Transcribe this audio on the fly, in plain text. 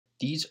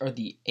These are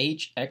the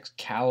HX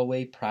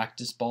Callaway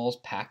practice balls,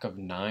 pack of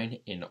 9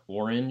 in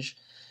orange.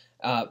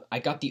 I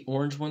got the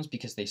orange ones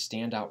because they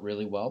stand out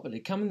really well, but they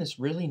come in this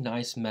really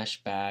nice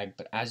mesh bag.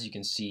 But as you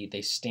can see,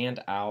 they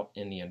stand out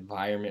in the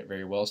environment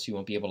very well, so you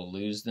won't be able to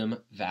lose them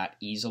that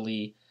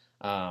easily,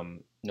 no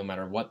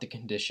matter what the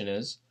condition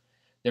is.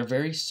 They're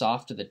very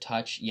soft to the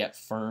touch, yet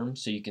firm,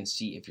 so you can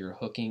see if you're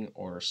hooking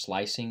or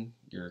slicing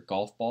your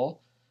golf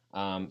ball.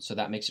 So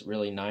that makes it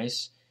really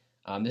nice.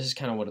 This is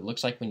kind of what it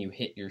looks like when you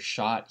hit your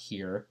shot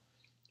here.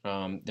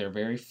 They're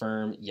very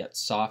firm yet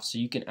soft, so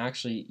you can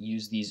actually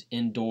use these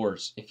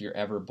indoors if you're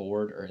ever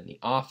bored, or in the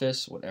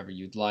office, whatever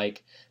you'd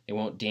like. They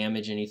won't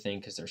damage anything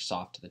because they're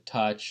soft to the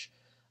touch.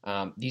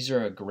 These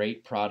are a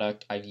great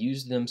product. I've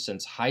used them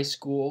since high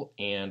school,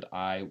 and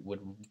I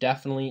would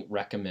definitely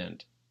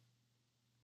recommend.